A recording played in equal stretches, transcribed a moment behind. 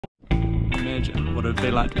imagine what it would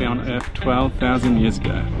be like to be on Earth 12,000 years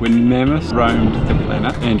ago when mammoths roamed the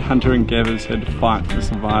planet and hunter and gatherers had to fight for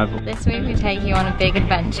survival. This week we take you on a big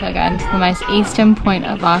adventure going to the most eastern point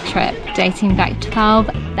of our trip, dating back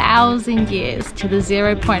 12,000 years to the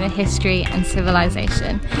 0 point of history and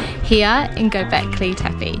civilization, here in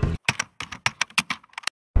Gobeklitepe.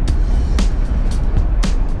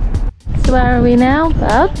 So where are we now,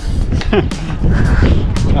 bub?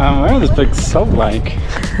 We're at this big salt lake.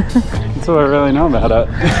 That's all I really know about it.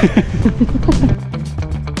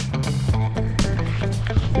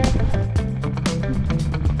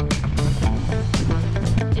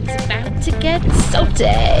 It's about to get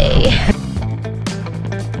salty.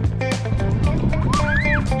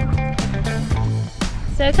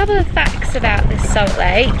 So a couple of facts about this salt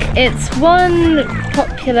lake. It's one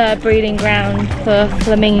popular breeding ground for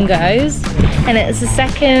flamingos, and it's the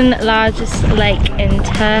second largest lake in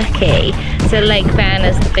Turkey. So Lake Van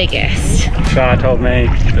is the biggest. Shah told me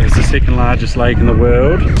it's the second largest lake in the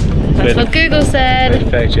world. That's what Google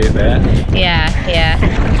said. Fact check that. Yeah.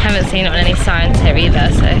 Haven't seen it on any signs here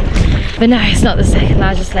either, so. But no, it's not the second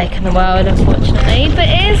largest lake in the world, unfortunately. But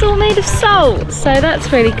it is all made of salt, so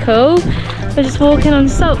that's really cool. We're just walking on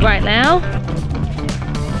salt right now.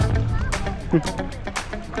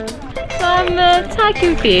 So I'm a tad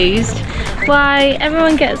confused why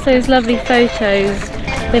everyone gets those lovely photos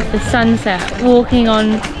with the sunset walking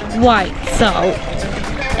on white salt,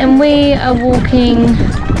 and we are walking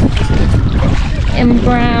in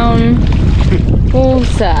brown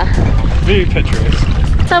water. Very picturesque.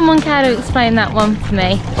 Someone care to explain that one for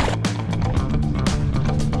me?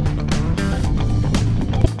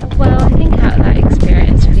 Well, I think out of that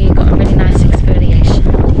experience we got a really nice exfoliation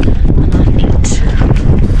on our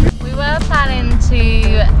feet. We were planning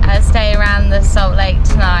to stay around the Salt Lake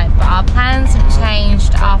tonight, but our plans have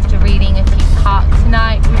changed after reading a few park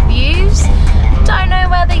tonight reviews. Don't know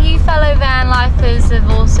whether you fellow van lifers have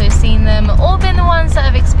also seen them or been the ones that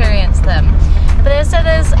have experienced them. But they said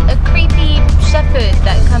there's a creepy shepherd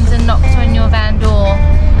that comes and knocks on your van door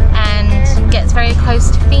and gets very close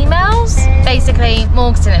to females. Basically,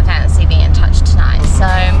 Morgs didn't fancy being touched tonight, so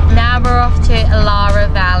now we're off to Ihlara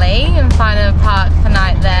Valley and find a park for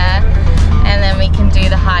night there, and then we can do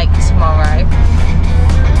the hike tomorrow.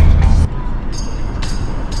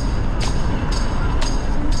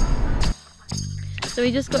 So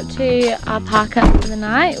we just got to our park up for the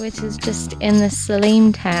night, which is just in the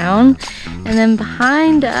Salim town, and then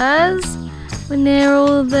behind us we're near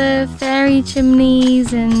all the fairy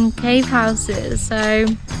chimneys and cave houses, so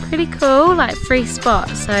pretty cool, like free spot.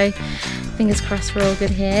 So fingers crossed we're all good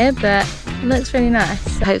here, but it looks really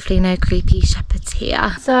nice. Hopefully no creepy shepherds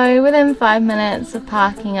here. So within 5 minutes of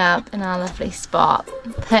parking up in our lovely spot,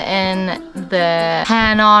 putting the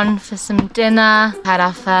pan on for some dinner, had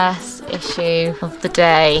our first issue of the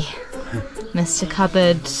day. Mr.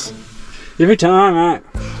 Cupboard. Every time, mate.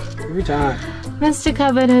 Every time. Mr.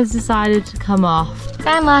 Cupboard has decided to come off.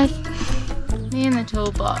 Van life. Me and the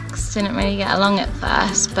toolbox didn't really get along at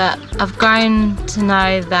first, but I've grown to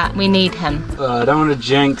know that we need him. I don't want to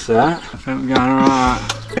jinx that. I think we're going alright.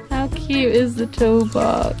 How cute is the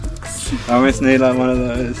toolbox? I almost need like one of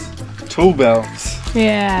those tool belts.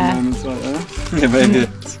 Yeah. Moments like that. Yeah, maybe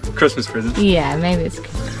it's a Christmas present. Yeah, maybe it's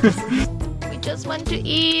Christmas. We just went to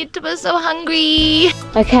eat. We're so hungry.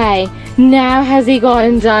 Okay, now has he gone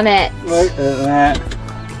and done it? Look at that.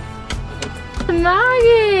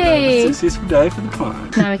 Maggie! Successful day for the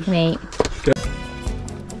client. Now we can eat. Go.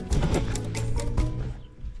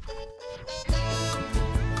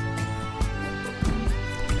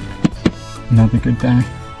 Another good day.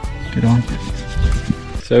 Good on.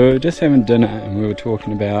 So we were just having dinner and we were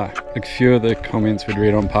talking about like, a few of the comments we'd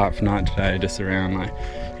read on Park for Night today, just around like,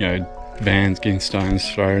 you know, vans getting stones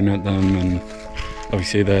thrown at them, and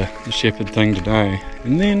obviously the shepherd thing today.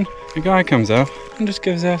 And then a guy comes up and just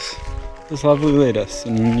gives us this lovely lettuce,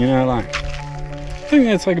 and you know, like, I think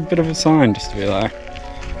that's like a bit of a sign just to be like,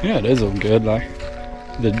 yeah, it is all good, like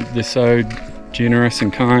they're so generous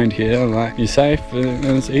and kind here, like you're safe and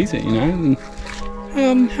it's easy, you know,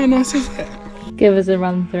 and how nice is that? Give us a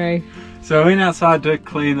run through. So I went outside to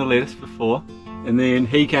clean the lettuce before, and then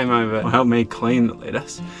he came over and helped me clean the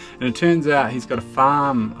lettuce, and it turns out he's got a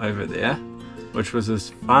farm over there, which was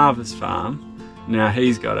his father's farm. Now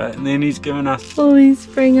he's got it, and then he's given us all these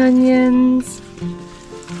spring onions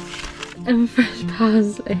and fresh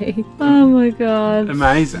parsley. Oh my god.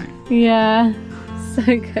 Amazing. Yeah, so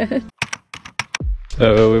good.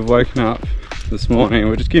 So we've woken up this morning,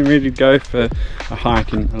 we're just getting ready to go for a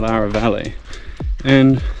hike in Ihlara Valley,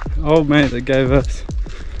 and old mate that gave us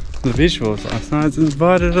the vegetables last night has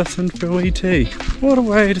invited us in for a wee tea. What a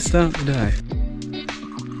way to start the day.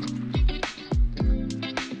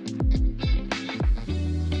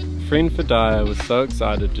 friend Fadaya was so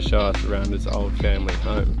excited to show us around his old family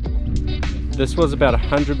home. This was about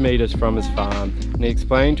 100 metres from his farm, and he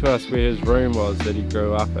explained to us where his room was that he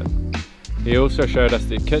grew up in. He also showed us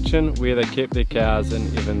their kitchen, where they kept their cows,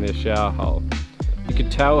 and even their shower hole. You could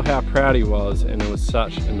tell how proud he was, and it was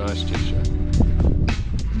such a nice gesture.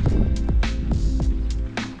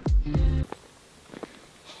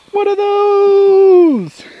 What are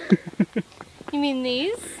those? You mean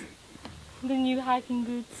these? The new hiking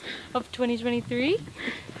boots of 2023?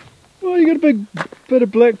 Oh, you got a big bit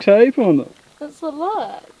of black tape on them. That's a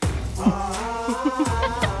lot.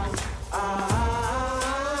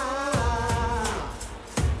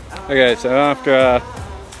 Okay, so after our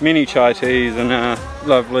mini chai teas and our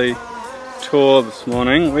lovely tour this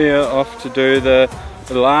morning, we are off to do the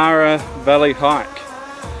Ihlara Valley hike.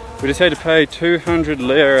 We just had to pay 200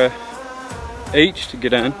 lira each to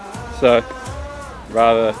get in, so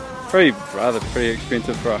pretty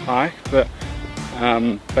expensive for a hike, but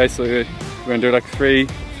basically we're going to do like a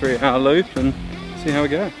three-hour loop and see how we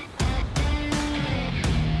go.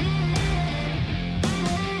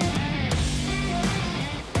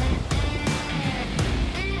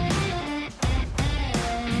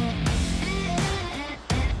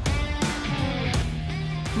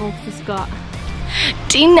 Wolf just got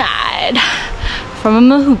denied from a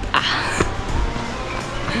mahuba.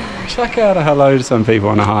 Chuck out a hello to some people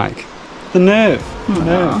on a hike. The nerve. The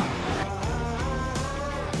nerve.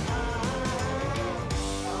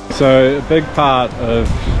 So a big part of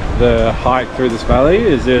the hike through this valley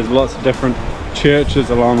is there's lots of different churches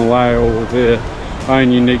along the way, all with their own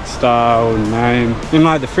unique style and name. And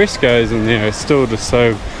like the frescoes in there are still just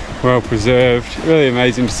so well preserved. Really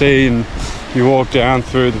amazing to see, and you walk down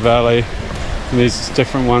through the valley and there's just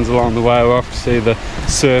different ones along the way. We're off to see the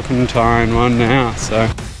serpentine one now. So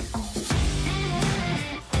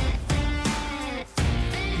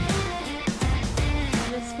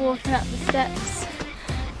just walking up the steps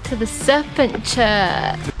to the Serpent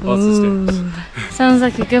Church. lots of steps. Sounds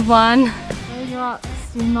like a good one. Those rocks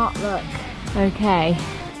do not look okay.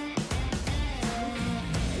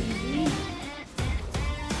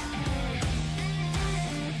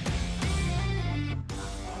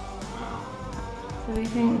 So we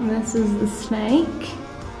think this is the snake.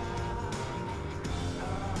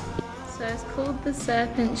 So it's called the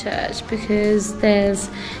Serpent Church because there's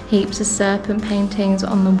heaps of serpent paintings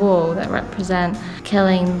on the wall that represent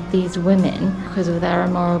killing these women because of their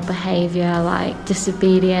immoral behaviour, like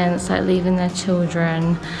disobedience, like leaving their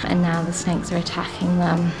children, and now the snakes are attacking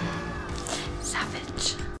them.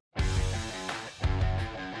 Savage.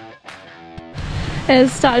 It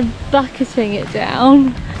started bucketing it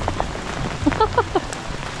down.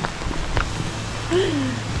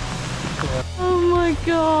 Oh my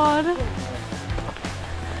god.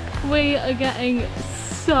 We are getting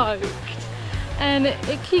soaked and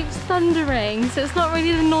it keeps thundering, so it's not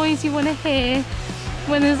really the noise you want to hear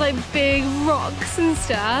when there's like big rocks and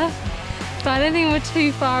stuff, but I don't think we're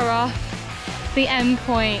too far off the end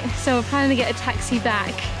point, so we're planning to get a taxi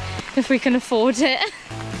back if we can afford it.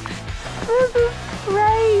 This is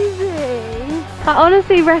crazy. I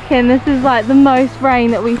honestly reckon this is like the most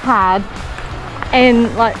rain that we've had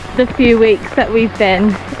in like the few weeks that we've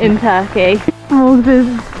been in Turkey. Morg's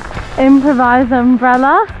improvised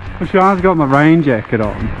umbrella. Well, Sian's got my rain jacket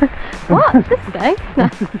on. What? This thing? No.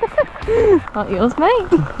 Not yours, mate.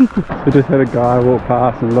 I just had a guy walk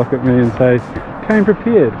past and look at me and say, "Came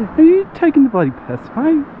prepared." Are you taking the bloody piss,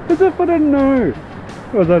 mate? As if I didn't know.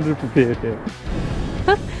 I was underprepared here.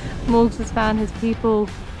 Morg's has found his people.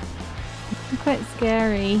 It's quite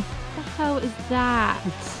scary. What the hell is that?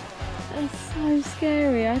 That is so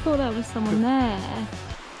scary. I thought that was someone there.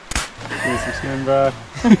 Here's some skin, bro.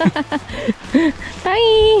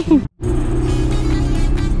 Bye!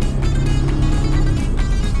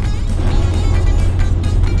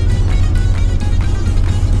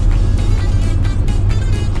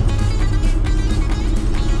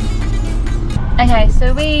 Okay,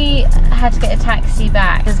 so we had to get a taxi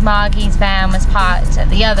back because Margie's van was parked at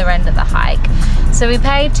the other end of the hike. So we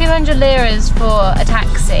paid 200 liras for a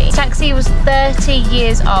taxi. The taxi was 30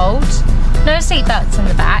 years old, no seatbelts in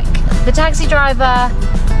the back. The taxi driver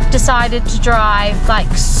decided to drive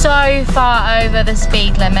like so far over the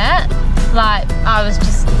speed limit. Like I was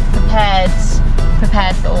just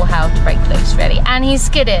prepared for all hell to break loose really. And he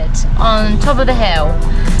skidded on top of the hill.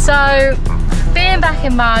 So being back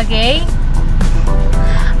in Margie,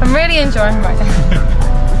 I'm really enjoying it right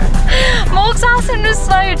now. Morg's asked him to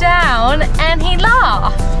slow down and he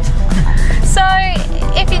laughed. So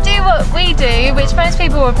if you do what we do, which most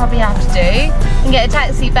people would probably have to do, and get a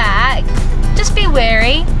taxi back, just be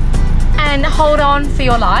wary and hold on for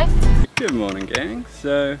your life. Good morning, gang.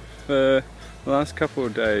 So for the last couple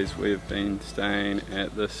of days we've been staying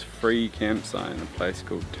at this free campsite in a place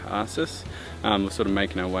called Tarsus. We're sort of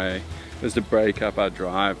making our way, as to break up our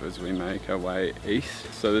drive as we make our way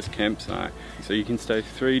east. So this campsite, so you can stay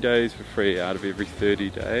 3 days for free out of every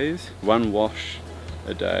 30 days. 1 wash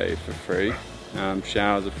a day for free.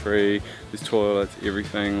 Showers are free, there's toilets,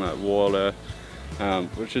 everything, like water,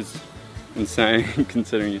 which is insane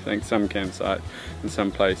considering you think some campsites in some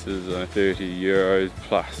places are 30 euros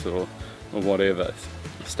plus or whatever.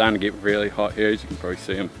 It's starting to get really hot here, as you can probably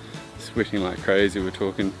see I'm sweating like crazy. We're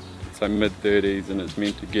talking it's like mid-30s and it's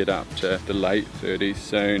meant to get up to the late 30s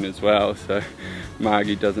soon as well. So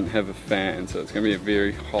Margie doesn't have a fan, so it's going to be a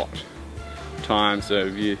very hot time. So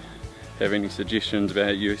if you have any suggestions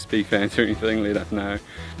about USB fans or anything, let us know.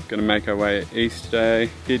 Going to make our way east today,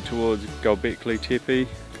 head towards Gobeklitepe.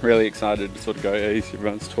 Really excited to sort of go east.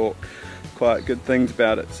 Everyone's talked quite good things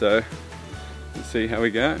about it, so let's see how we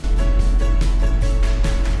go.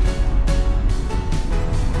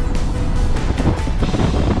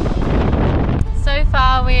 So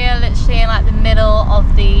far we are literally in like the middle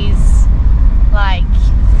of these like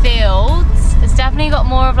fields. It's definitely got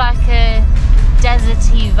more of like a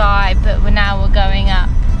deserty vibe, but we're going up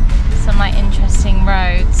some like interesting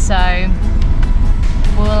roads, so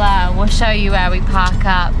we'll show you where we park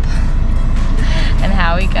up and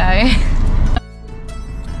how we go.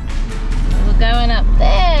 We're going up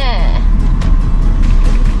there.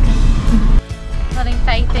 Putting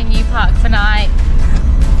faith in you, park for night.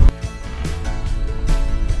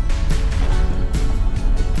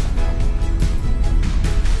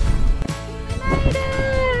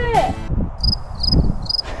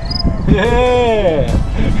 Yeah!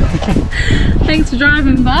 Thanks for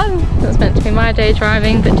driving, bud. That's meant to be my day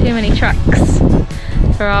driving, but too many trucks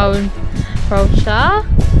for old Shah.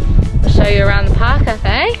 I'll show you around the park,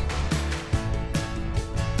 okay?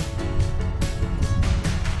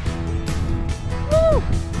 Woo!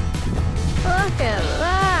 Look at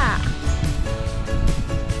that!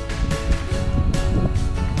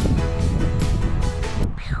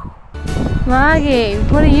 Margie,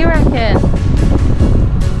 what do you reckon?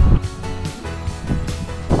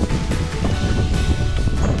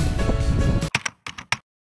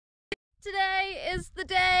 The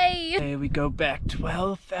day! Here we go back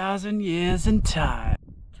 12,000 years in time.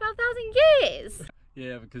 12,000 years?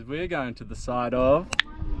 Yeah, because we're going to the side of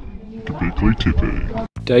Gobeklitepe.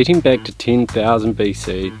 Dating back to 10,000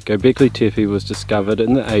 BC, Gobeklitepe was discovered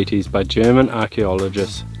in the 80s by German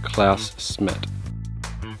archaeologist Klaus Schmidt.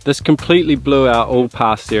 This completely blew out all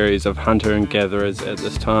past theories of hunter and gatherers at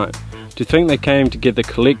this time. To think they came together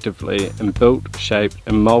collectively and built, shaped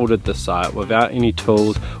and moulded the site without any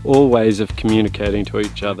tools or ways of communicating to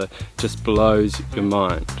each other just blows your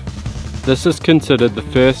mind. This is considered the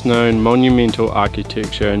first known monumental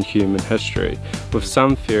architecture in human history, with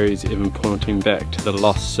some theories even pointing back to the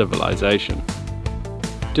lost civilization.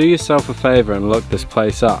 Do yourself a favour and look this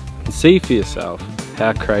place up and see for yourself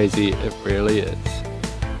how crazy it really is.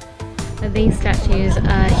 These statues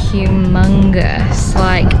are humongous,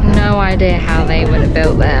 like no idea how they would have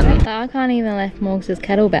built them. I can't even lift Morgs'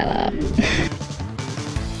 kettlebell up.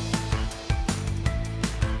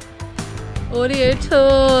 Audio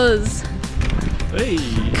tours! Hey.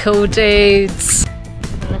 Cool dudes!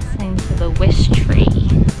 We're listening to the wish tree.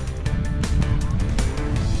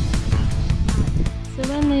 So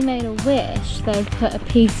when they made a wish, they put a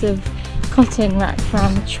piece of cotton wrapped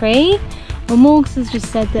around the tree. Well, Morgs has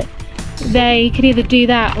just said that they could either do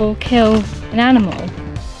that or kill an animal.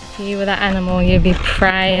 If you were that animal, you'd be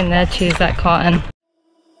prey and they'd choose that cotton.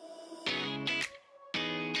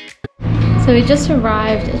 So we just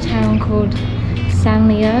arrived at a town called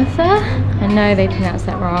Sanliurfa. I know they pronounced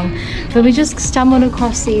that wrong, but we just stumbled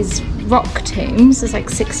across these rock tombs. There's like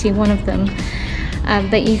 61 of them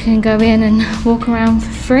that you can go in and walk around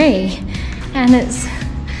for free, and it's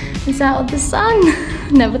out of the sun.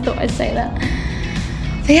 Never thought I'd say that.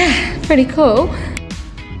 But yeah, pretty cool.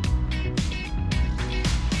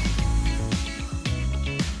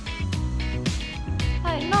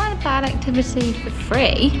 Like, not a bad activity for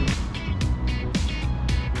free.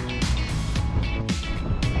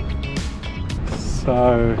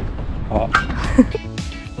 So hot.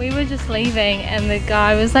 We were just leaving and the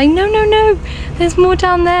guy was like, no, no, no, there's more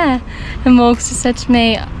down there. And Morgs just said to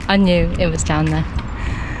me, I knew it was down there.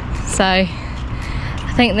 So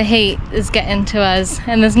I think the heat is getting to us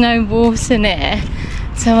and there's no water near.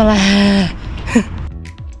 So we're like,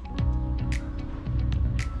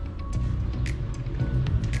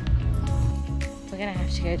 we're gonna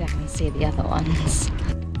have to go down and see the other ones.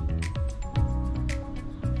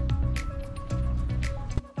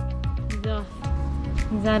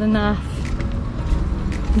 Is that enough?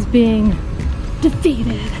 He's being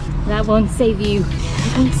defeated. That won't save you.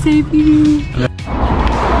 That won't save you.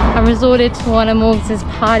 I resorted to one of Morgan's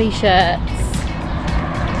party shirts.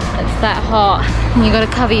 It's that hot. And you gotta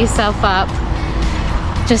cover yourself up.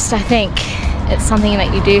 Just, I think it's something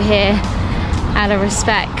that you do here out of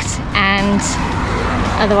respect, and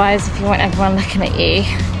otherwise if you want everyone looking at you,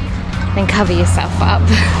 then cover yourself up.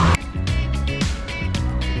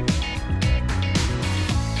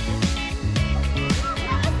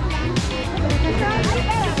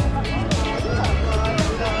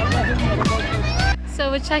 So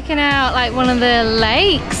we're checking out like one of the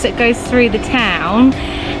lakes that goes through the town,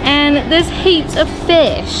 and there's heaps of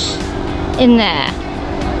fish in there.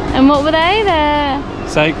 And what were they? They're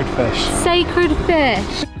Sacred fish. Sacred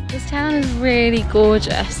fish. This town is really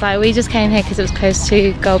gorgeous. Like, we just came here because it was close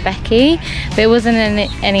to Gobeklitepe, but it wasn't in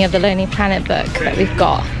any of the Lonely Planet book that we've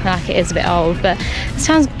got. Like, it is a bit old, but this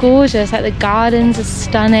town's gorgeous. Like, the gardens are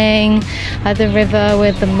stunning, like the river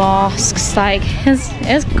with the mosques. Like,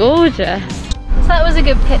 it's gorgeous. So that was a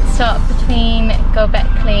good pit stop between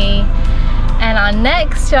Gobeklitepe and our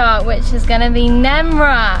next stop, which is gonna be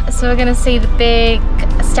Nemrut. So we're gonna see the big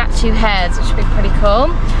statue heads, which would be pretty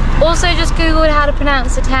cool. Also just googled how to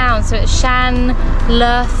pronounce the town, so it's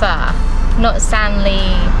Sanliurfa, not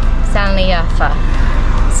Sanliurfa.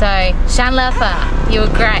 So Sanliurfa, you were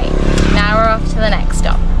great. Now we're off to the next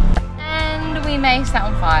stop. And we may set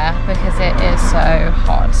on fire because it is so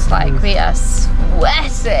hot. Like, we are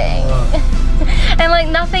sweating. And like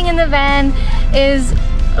nothing in the van is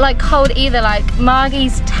like cold either. Like,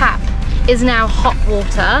 Margie's tap is now hot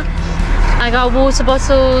water. Like, our water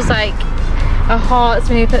bottles like are hot, so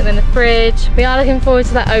we need to put them in the fridge. We are looking forward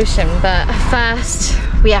to that ocean, but first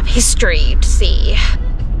we have history to see.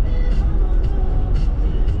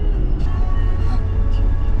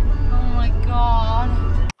 Oh my god.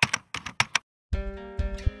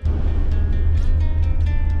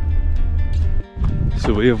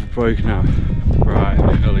 So we have broken up right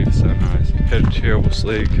early for sunrise. Had a terrible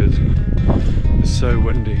sleep because it's so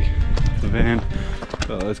windy. The van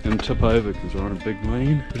felt like it's going to tip over because we're on a big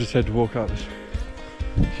lane. We just had to walk up this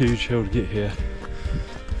huge hill to get here,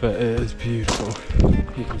 but it is beautiful.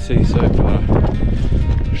 You can see so far.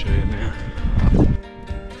 I'll show you now.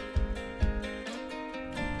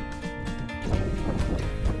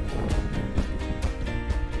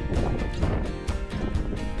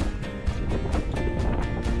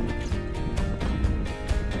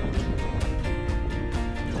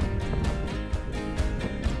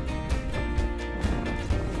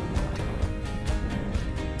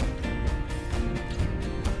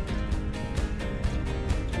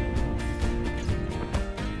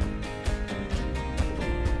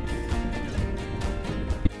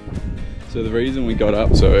 So the reason we got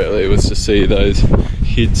up so early was to see those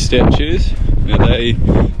head statues. Now they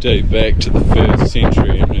date back to the 1st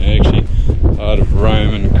century and are actually part of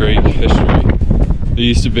Roman and Greek history. They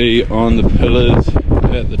used to be on the pillars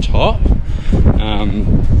at the top,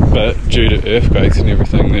 but due to earthquakes and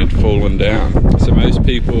everything they'd fallen down. So most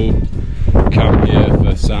people come here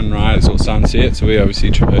for sunrise or sunset, so we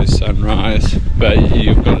obviously chose sunrise, but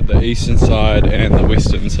you've got the eastern side and the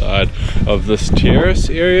western side of this terrace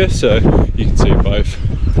area, so you can see both,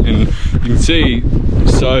 and you can see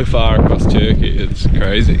so far across Turkey. It's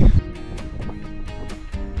crazy.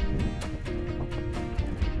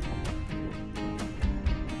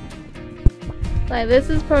 Like, this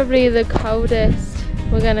is probably the coldest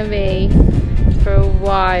we're gonna be for a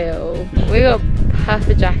while. We got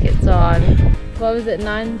puffer jackets on. What was it,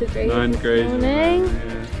 9 degrees 9 degrees this morning?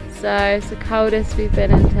 Yeah. So it's the coldest we've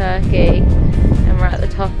been in Turkey, and we're at the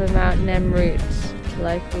top of Mt Nemrut,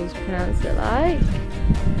 locals pronounce it like.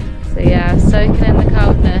 So yeah, soaking in the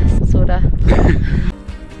coldness, sorta.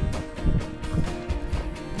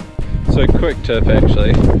 So quick tip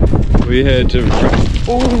actually, we had to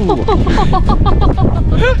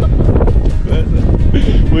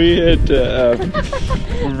we had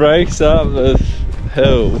to race up this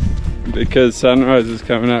hill because sunrise is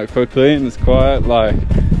coming out quickly and it's quite like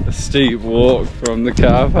a steep walk from the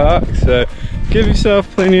car park, so give yourself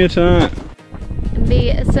plenty of time. Be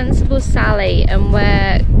a sensible Sally and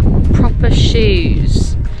wear proper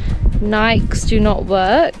shoes. Nikes do not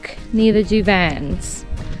work, neither do Vans.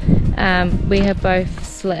 We have both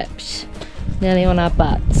slipped nearly on our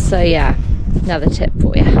butts, so yeah, another tip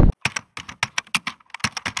for you.